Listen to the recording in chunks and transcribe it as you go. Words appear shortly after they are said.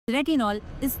Retinol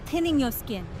is thinning your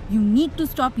skin. You need to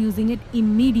stop using it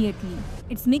immediately.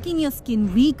 It's making your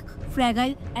skin weak,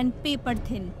 fragile, and paper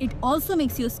thin. It also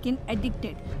makes your skin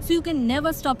addicted, so you can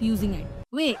never stop using it.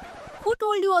 Wait, who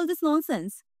told you all this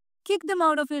nonsense? Kick them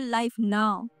out of your life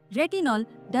now. Retinol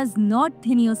does not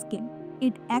thin your skin.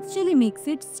 It actually makes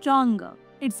it stronger.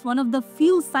 It's one of the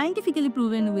few scientifically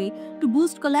proven ways to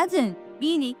boost collagen,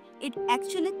 meaning it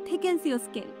actually thickens your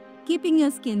skin, keeping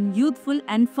your skin youthful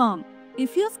and firm.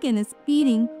 If your skin is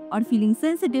peeling or feeling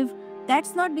sensitive,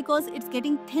 that's not because it's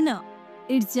getting thinner.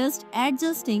 It's just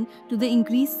adjusting to the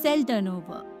increased cell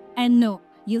turnover. And no,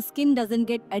 your skin doesn't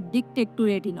get addicted to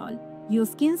retinol. Your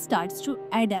skin starts to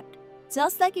adapt,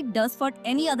 just like it does for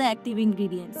any other active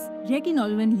ingredients.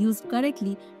 Retinol, when used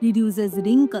correctly, reduces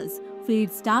wrinkles,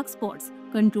 fades dark spots,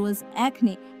 controls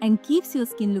acne, and keeps your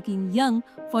skin looking young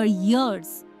for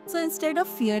years. So instead of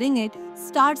fearing it,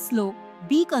 start slow,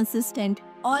 be consistent,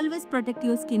 always protect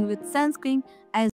your skin with sunscreen as